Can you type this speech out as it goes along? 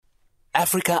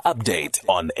Afrika Update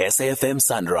on SAFM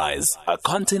Sunrise, a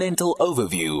continental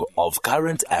overview of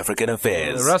current African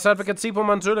affairs. Rust Advocate Sipho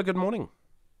Mantula, good morning.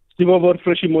 Sipho,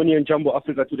 fresh morning and Jumbo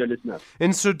Africa to the listeners.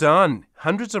 In Sudan,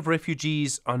 hundreds of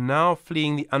refugees are now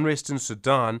fleeing the unrest in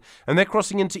Sudan, and they're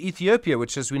crossing into Ethiopia,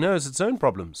 which, as we know, has its own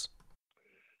problems.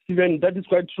 Stephen, that is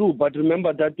quite true, but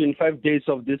remember that in 5 days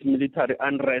of this military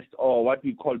unrest, or what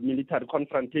we call military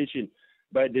confrontation,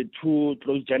 by the two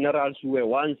close generals who were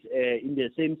once in the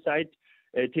same site,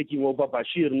 taking over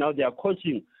Bashir, now they are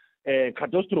causing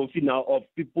catastrophe now of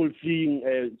people fleeing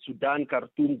Sudan,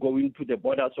 Khartoum, going to the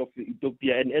borders of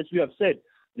Ethiopia. And as we have said,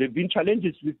 there have been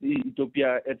challenges with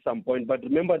Ethiopia at some point. But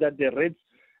remember that the Red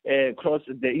Cross,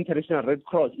 the International Red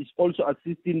Cross, is also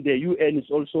assisting. The UN is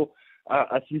also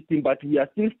assisting. But we are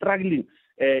still struggling,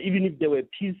 even if there were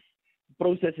peace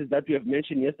processes that we have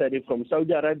mentioned yesterday from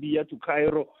Saudi Arabia to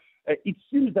Cairo. It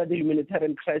seems that the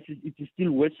humanitarian crisis it is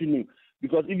still worsening,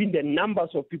 because even the numbers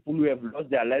of people who have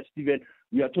lost their lives, Stephen,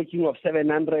 we are talking of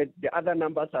 700. The other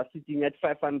numbers are sitting at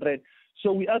 500.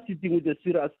 So we are sitting with a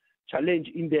serious challenge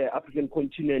in the African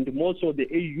continent, more so the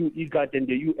AU, IGAD, and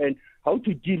the UN, how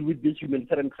to deal with this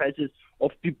humanitarian crisis of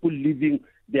people leaving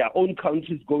their own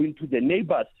countries, going to the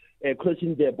neighbors,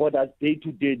 crossing their borders day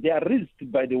to day. They are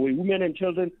risked, by the way. Women and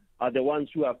children are the ones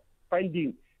who are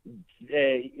finding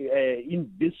in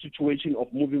this situation of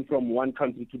moving from one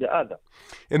country to the other.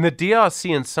 In the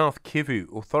DRC and South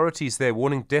Kivu, authorities there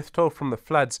warning death toll from the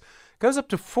floods goes up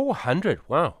to 400.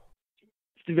 Wow.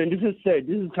 Stephen, this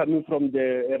is coming from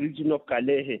the region of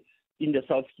Kalehe in the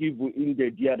South Kivu in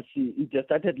the DRC. It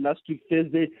started last week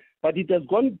Thursday, but it has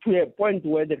gone to a point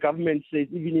where the government says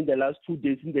even in the last 2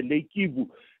 days in the Lake Kivu,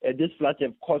 these floods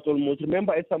have caused almost,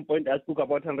 remember at some point I spoke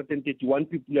about 131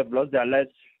 people have lost their lives.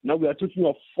 Now we are talking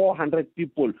of 400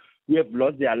 people who have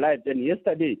lost their lives. And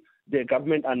yesterday, the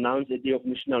government announced a day of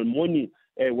national mourning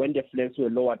when the flags were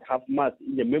lowered half-mast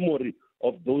in the memory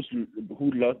of those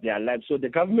who lost their lives. So the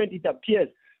government, it appears,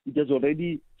 it has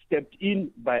already stepped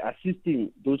in by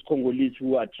assisting those Congolese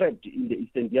who are trapped in the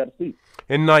eastern DRC.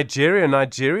 In Nigeria,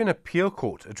 Nigerian appeal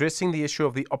court addressing the issue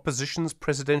of the opposition's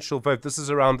presidential vote. This is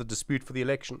around the dispute for the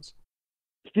elections.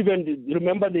 Stephen,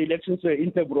 remember the elections were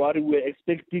in February. We were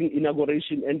expecting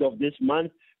inauguration end of this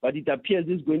month, but it appears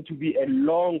this is going to be a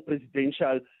long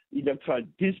presidential electoral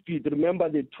dispute. Remember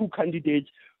the two candidates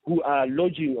who are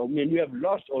lodging, we have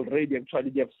lost already actually.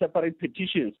 They have separate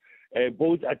petitions.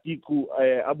 Both Atiku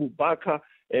Abubakar,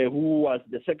 who was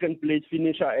the second place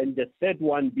finisher, and the third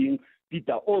one being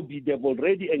Peter Obi. They've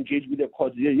already engaged with the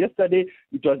court. Yesterday,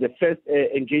 it was the first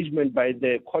engagement by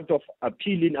the Court of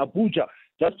Appeal in Abuja,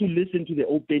 just to listen to the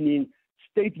opening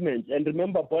statements. And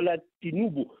remember, Bola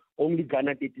Tinubu only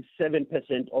garnered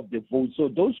 87% of the vote. So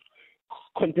those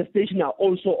contestations are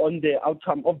also on the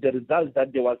outcome of the results,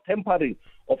 that there was tampering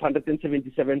of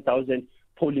 177,000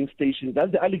 polling stations.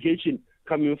 That's the allegation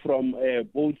coming from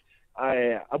both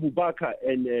Abubakar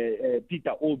and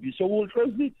Peter Obi. So we'll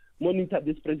closely monitor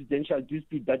this presidential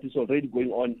dispute that is already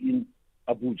going on in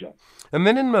Abuja. And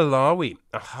then in Malawi,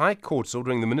 a high court's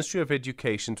ordering the Ministry of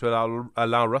Education to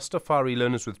allow Rastafari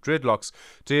learners with dreadlocks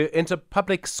to enter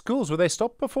public schools. Were they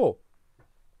stopped before?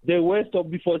 They were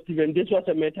stopped before, Stephen. This was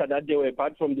a matter that they were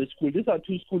barred from the school. These are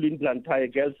two schools in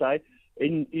Blantrye, girls' side,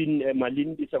 in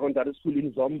Malindi Secondary School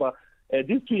in Zomba.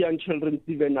 These two young children,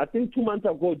 Stephen, I think 2 months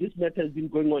ago, this matter has been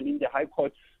going on in the High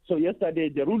Court. So yesterday,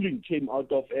 the ruling came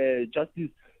out of Justice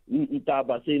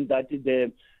Thabo, saying that this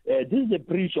is a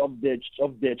breach of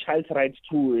the child's right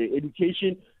to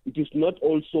education. It is not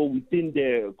also within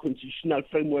the constitutional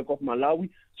framework of Malawi.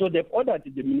 So they've ordered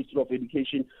the Ministry of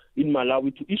Education in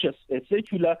Malawi to issue a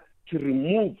circular to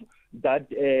remove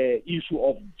that issue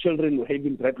of children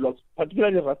having dreadlocks,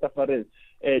 particularly Rastafari,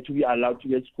 to be allowed to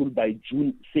go to school by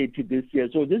June 30 this year.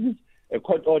 So this is a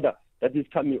court order that is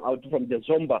coming out from the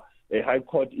Zomba High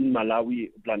Court in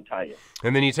Malawi, Blantyre.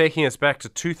 And then you're taking us back to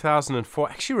 2004.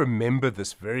 I actually remember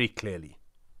this very clearly.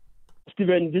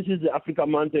 Stephen, this is the Africa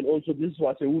Month, and also this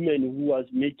was a woman who was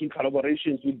making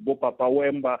collaborations with Bopapa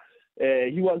Wemba.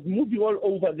 He was moving all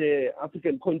over the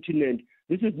African continent.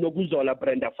 This is Nokuzola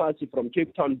Brenda Fassie from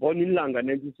Cape Town, born in Langa,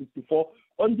 1964.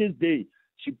 On this day,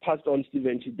 she passed on,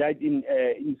 Stephen. She died in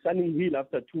Sunninghill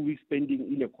after 2 weeks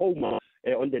spending in a coma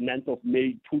on the 9th of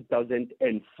May,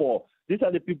 2004. These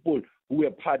are the people who were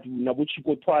part of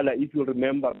Nabuchiko Twala, if you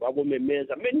remember, Babo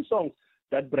Memeza, many songs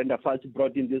that Brenda Fassie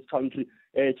brought in this country.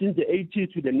 Since the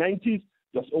 80s to the 90s, it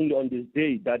was only on this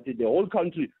day that the whole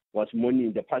country was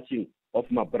mourning the passing of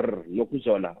Mabr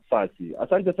Nokuzola Fassie.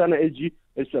 Asante Sana SG,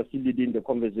 as we are still leading the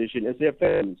conversation,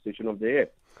 SAFM, Station of the Air.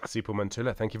 Sipho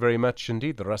Mantula, thank you very much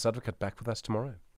indeed. The Rust Advocate back with us tomorrow.